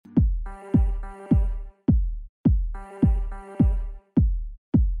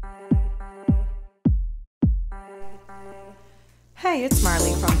Hey, it's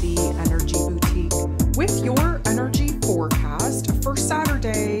Marley from the Energy Boutique with your energy forecast for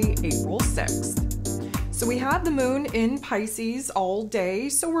Saturday, April 6th. So we have the moon in Pisces all day,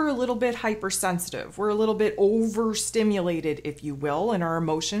 so we're a little bit hypersensitive. We're a little bit overstimulated, if you will, and our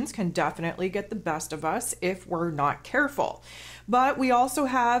emotions can definitely get the best of us if we're not careful. But we also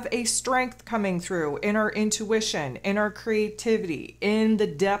have a strength coming through in our intuition, in our creativity, in the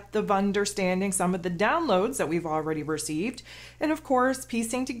depth of understanding some of the downloads that we've already received. And of course,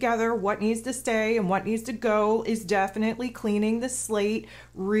 piecing together what needs to stay and what needs to go is definitely cleaning the slate,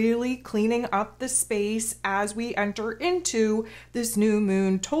 really cleaning up the space as we enter into this new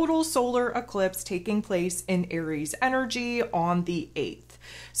moon total solar eclipse taking place in Aries energy on the 8th.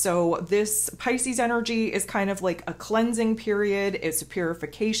 So this Pisces energy is kind of like a cleansing period. It's a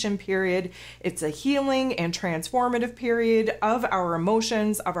purification period. It's a healing and transformative period of our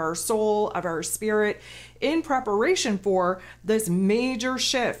emotions, of our soul, of our spirit in preparation for this major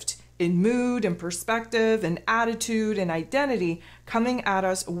shift in mood and perspective and attitude and identity coming at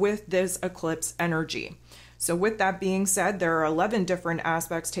us with this eclipse energy. So with that being said, there are 11 different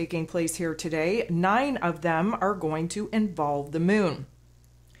aspects taking place here today. 9 of them are going to involve the moon.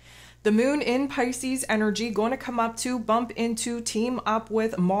 The moon in Pisces energy going to come up to bump into, team up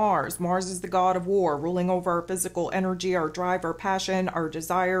with Mars. Mars is the god of war, ruling over our physical energy, our drive, our passion, our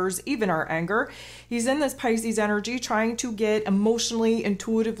desires, even our anger. He's in this Pisces energy trying to get emotionally,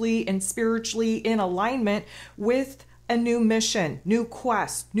 intuitively, and spiritually in alignment with a new mission, new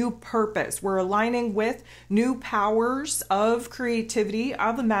quest, new purpose. We're aligning with new powers of creativity,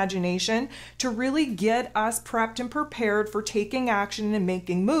 of imagination to really get us prepped and prepared for taking action and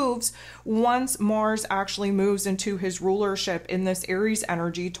making moves once Mars actually moves into his rulership in this Aries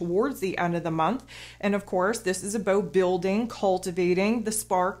energy towards the end of the month. And of course, this is about building, cultivating the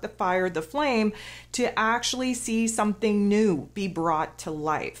spark, the fire, the flame to actually see something new be brought to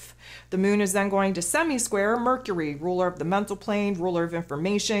life. The moon is then going to semi-square Mercury, ruler of the mental plane, ruler of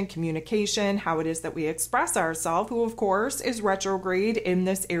information, communication, how it is that we express ourselves, who of course is retrograde in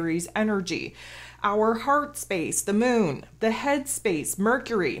this Aries energy. Our heart space, the moon, the head space,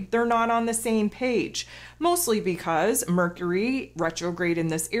 Mercury, they're not on the same page, mostly because Mercury, retrograde in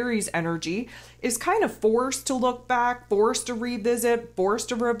this Aries energy, is kind of forced to look back, forced to revisit, forced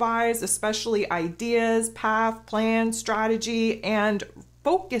to revise, especially ideas, path, plan, strategy, and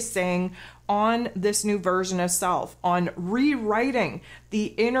focusing on this new version of self, on rewriting the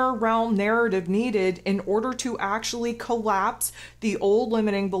inner realm narrative needed in order to actually collapse the old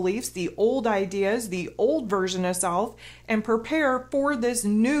limiting beliefs, the old ideas, the old version of self, and prepare for this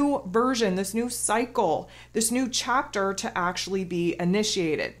new version, this new cycle, this new chapter to actually be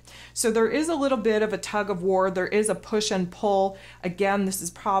initiated. So there is a little bit of a tug of war. There is a push and pull. Again, this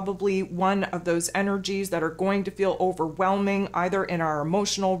is probably one of those energies that are going to feel overwhelming either in our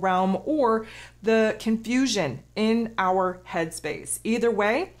emotional realm or the confusion in our headspace. Either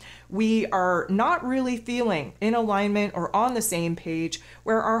way, we are not really feeling in alignment or on the same page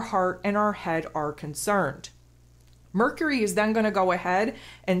where our heart and our head are concerned. Mercury is then going to go ahead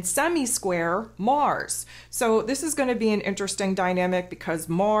and semi-square Mars. So this is going to be an interesting dynamic because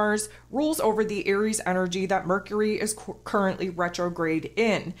Mars rules over the Aries energy that Mercury is currently retrograde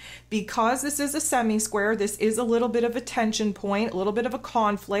in. Because this is a semi-square, this is a little bit of a tension point, a little bit of a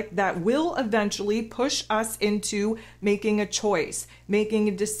conflict that will eventually push us into making a choice, making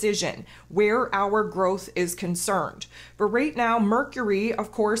a decision where our growth is concerned. But right now, Mercury,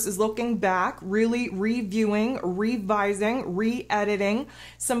 of course, is looking back, really reviewing, revising, re-editing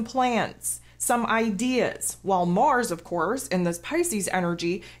some plans, some ideas, while Mars, of course, in this Pisces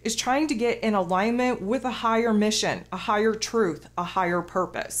energy, is trying to get in alignment with a higher mission, a higher truth, a higher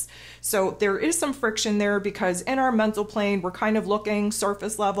purpose. So there is some friction there because in our mental plane, we're kind of looking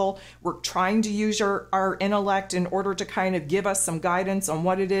surface level. We're trying to use our intellect in order to kind of give us some guidance on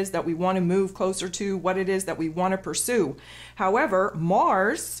what it is that we want to move closer to, what it is that we want to pursue. However,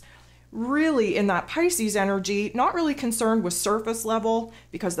 Mars, really in that Pisces energy, not really concerned with surface level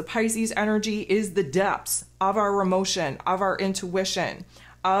because the Pisces energy is the depths of our emotion, of our intuition,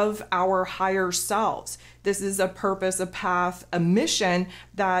 of our higher selves. This is a purpose, a path, a mission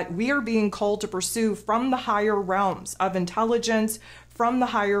that we are being called to pursue from the higher realms of intelligence, from the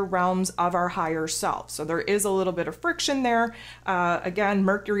higher realms of our higher self. So there is a little bit of friction there. Again,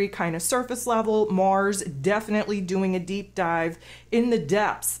 Mercury kind of surface level, Mars definitely doing a deep dive in the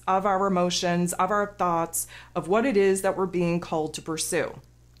depths of our emotions, of our thoughts, of what it is that we're being called to pursue.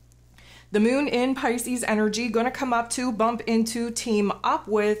 The moon in Pisces energy going to come up to bump into, team up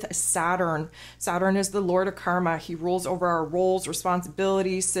with Saturn. Saturn is the Lord of karma. He rules over our roles,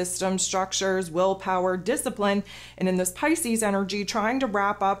 responsibilities, systems, structures, willpower, discipline. And in this Pisces energy, trying to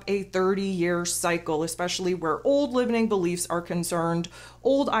wrap up a 30-year cycle, especially where old limiting beliefs are concerned,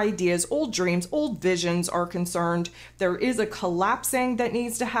 old ideas, old dreams, old visions are concerned. There is a collapsing that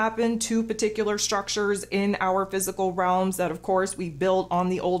needs to happen to particular structures in our physical realms that, of course, we built on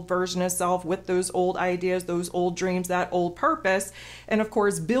the old version of self with those old ideas, those old dreams, that old purpose. And of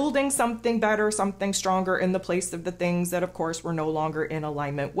course, building something better, something stronger in the place of the things that, of course, we're no longer in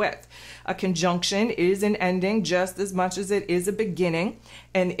alignment with. A conjunction is an ending just as much as it is a beginning.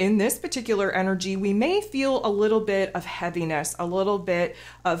 And in this particular energy, we may feel a little bit of heaviness, a little bit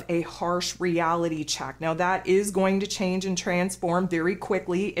of a harsh reality check. Now, that is going to change and transform very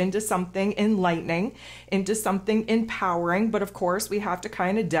quickly into something enlightening, into something empowering. But of course, we have to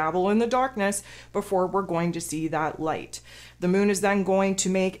kind of dabble in the darkness before we're going to see that light. The moon is then going to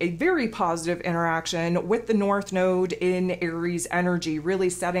make a very positive interaction with the North Node in Aries energy, really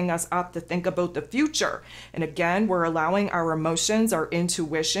setting us up to think about the future. And again, we're allowing our emotions, our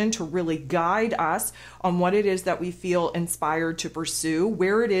intuition to really guide us on what it is that we feel inspired to pursue,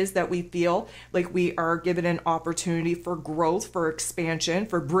 where it is that we feel like we are given an opportunity for growth, for expansion,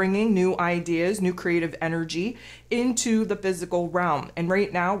 for bringing new ideas, new creative energy into the physical realm. And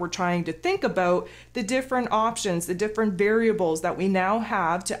right now, we're trying to think about the different options, the different variables that we now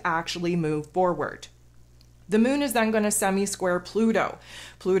have to actually move forward. The moon is then going to semi-square Pluto.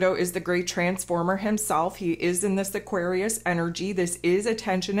 Pluto is the great transformer himself. He is in this Aquarius energy. This is a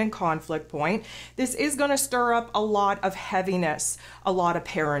tension and conflict point. This is going to stir up a lot of heaviness, a lot of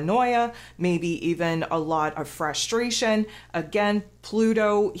paranoia, maybe even a lot of frustration. Again,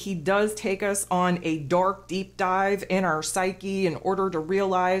 Pluto, he does take us on a dark, deep dive in our psyche in order to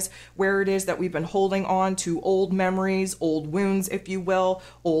realize where it is that we've been holding on to old memories, old wounds, if you will,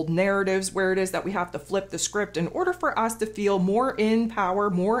 old narratives, where it is that we have to flip the script in order for us to feel more in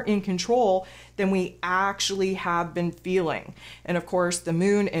power, more in control than we actually have been feeling. And of course, the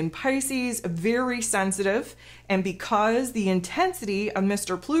moon in Pisces, very sensitive. And because the intensity of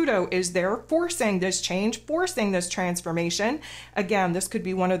Mr. Pluto is there, forcing this change, forcing this transformation, again, this could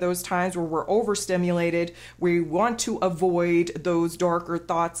be one of those times where we're overstimulated. We want to avoid those darker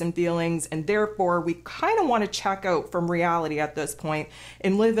thoughts and feelings, and therefore we kind of want to check out from reality at this point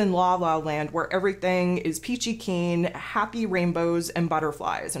and live in la la land where everything is peachy keen, happy rainbows and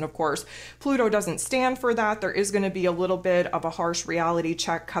butterflies. And of course, Pluto doesn't stand for that. There is going to be a little bit of a harsh reality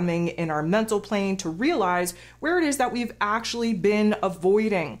check coming in our mental plane to realize where it is that we've actually been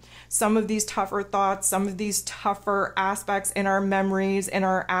avoiding some of these tougher thoughts, some of these tougher aspects in our memories, in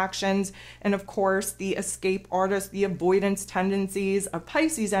our actions, and of course, the escape artist, the avoidance tendencies of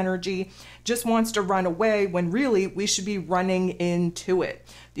Pisces energy just wants to run away when really we should be running into it.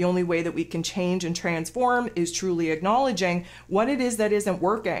 The only way that we can change and transform is truly acknowledging what it is that isn't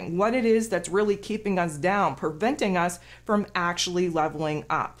working, what it is that's really keeping us down, preventing us from actually leveling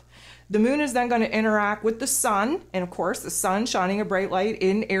up. The moon is then going to interact with the sun, and of course, the sun shining a bright light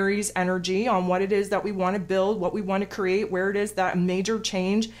in Aries energy on what it is that we want to build, what we want to create, where it is that major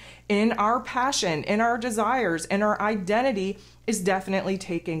change in our passion, in our desires, in our identity is definitely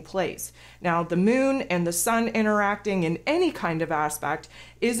taking place. Now, the moon and the sun interacting in any kind of aspect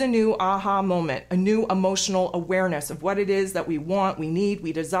is a new aha moment, a new emotional awareness of what it is that we want, we need,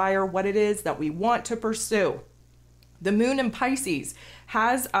 we desire, what it is that we want to pursue. The moon in Pisces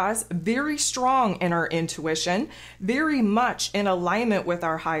has us very strong in our intuition, very much in alignment with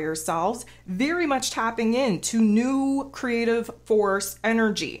our higher selves, very much tapping into new creative force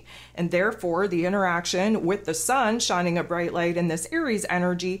energy. And therefore, the interaction with the sun shining a bright light in this Aries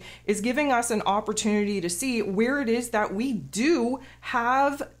energy is giving us an opportunity to see where it is that we do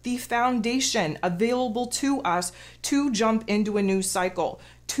have the foundation available to us to jump into a new cycle,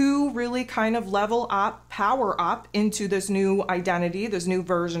 to really kind of level up, power up into this new identity, this new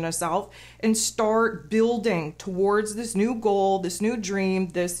version of self, and start building towards this new goal, this new dream,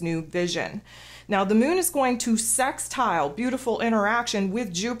 this new vision. Now, the moon is going to sextile, beautiful interaction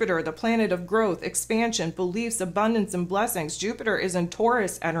with Jupiter, the planet of growth, expansion, beliefs, abundance, and blessings. Jupiter is in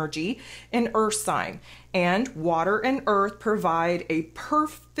Taurus energy, an earth sign. And water and earth provide a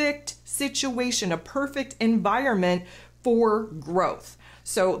perfect situation, a perfect environment for growth.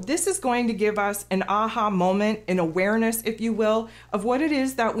 So this is going to give us an aha moment, an awareness, if you will, of what it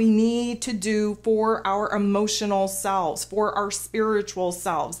is that we need to do for our emotional selves, for our spiritual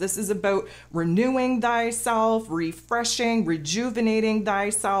selves. This is about renewing thyself, refreshing, rejuvenating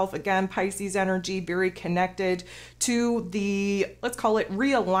thyself. Again, Pisces energy, very connected to the, let's call it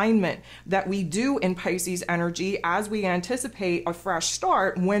realignment that we do in Pisces energy as we anticipate a fresh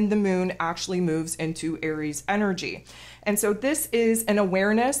start when the moon actually moves into Aries energy. And so this is an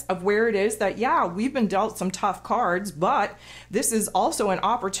awareness of where it is that, yeah, we've been dealt some tough cards, but this is also an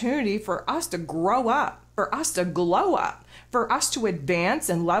opportunity for us to grow up, for us to glow up, for us to advance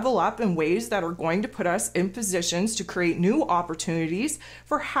and level up in ways that are going to put us in positions to create new opportunities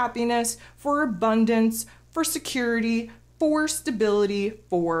for happiness, for abundance, for security, for stability,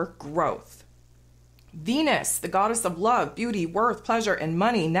 for growth. Venus, the goddess of love, beauty, worth, pleasure, and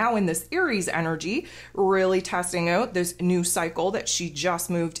money, now in this Aries energy, really testing out this new cycle that she just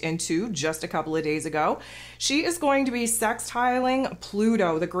moved into just a couple of days ago. She is going to be sextiling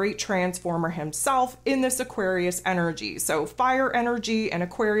Pluto, the great transformer himself, in this Aquarius energy. So fire energy and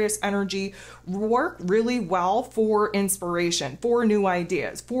Aquarius energy work really well for inspiration, for new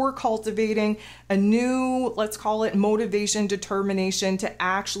ideas, for cultivating a new, let's call it motivation, determination to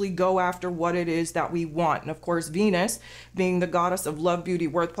actually go after what it is that we want. And of course, Venus, being the goddess of love, beauty,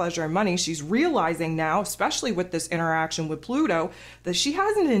 worth, pleasure, and money, she's realizing now, especially with this interaction with Pluto, that she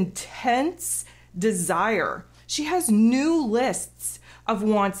has an intense desire. She has new lists of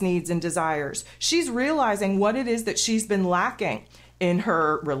wants, needs, and desires. She's realizing what it is that she's been lacking in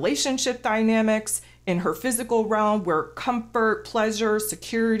her relationship dynamics, in her physical realm, where comfort, pleasure,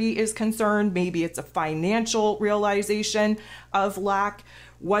 security is concerned. Maybe it's a financial realization of lack.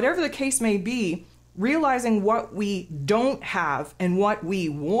 Whatever the case may be, realizing what we don't have and what we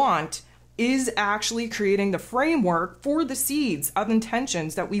want is actually creating the framework for the seeds of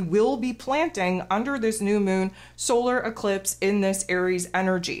intentions that we will be planting under this new moon solar eclipse in this Aries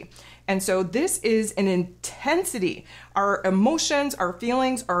energy. And so this is an intensity. Our emotions, our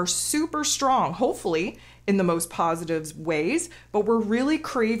feelings are super strong, hopefully in the most positive ways, but we're really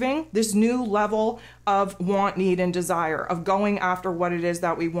craving this new level of want, need, and desire, of going after what it is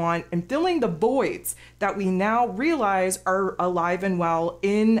that we want and filling the voids that we now realize are alive and well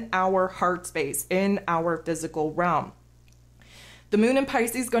in our heart space, in our physical realm. The moon in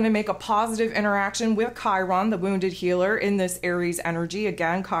Pisces is going to make a positive interaction with Chiron, the wounded healer, in this Aries energy.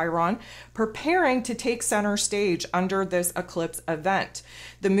 Again, Chiron, preparing to take center stage under this eclipse event.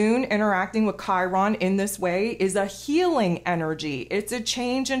 The moon interacting with Chiron in this way is a healing energy. It's a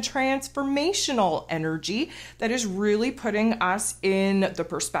change and transformational energy that is really putting us in the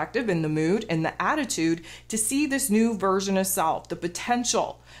perspective, in the mood, in the attitude to see this new version of self, the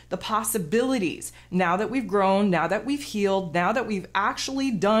potential, the possibilities, now that we've grown, now that we've healed, now that we've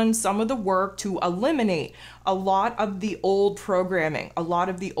actually done some of the work to eliminate a lot of the old programming, a lot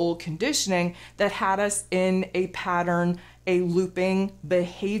of the old conditioning that had us in a pattern, a looping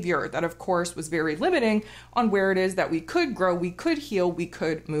behavior that of course was very limiting on where it is that we could grow, we could heal, we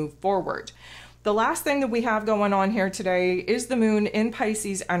could move forward. The last thing that we have going on here today is the moon in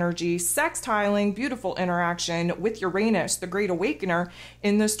Pisces energy, sextiling, beautiful interaction with Uranus, the great awakener,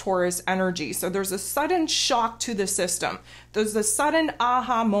 in this Taurus energy. So there's a sudden shock to the system. There's a sudden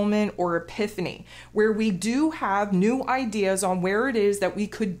aha moment or epiphany where we do have new ideas on where it is that we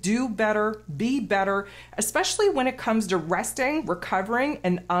could do better, be better, especially when it comes to resting, recovering,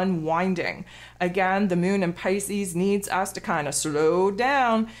 and unwinding. Again, the moon in Pisces needs us to kind of slow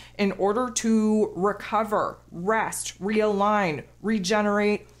down in order to recover, rest, realign,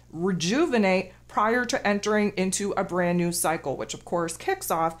 regenerate, rejuvenate prior to entering into a brand new cycle, which of course kicks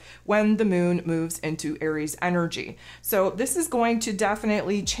off when the moon moves into Aries energy. So this is going to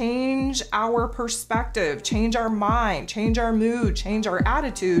definitely change our perspective, change our mind, change our mood, change our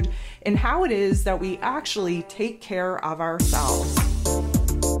attitude, and how it is that we actually take care of ourselves.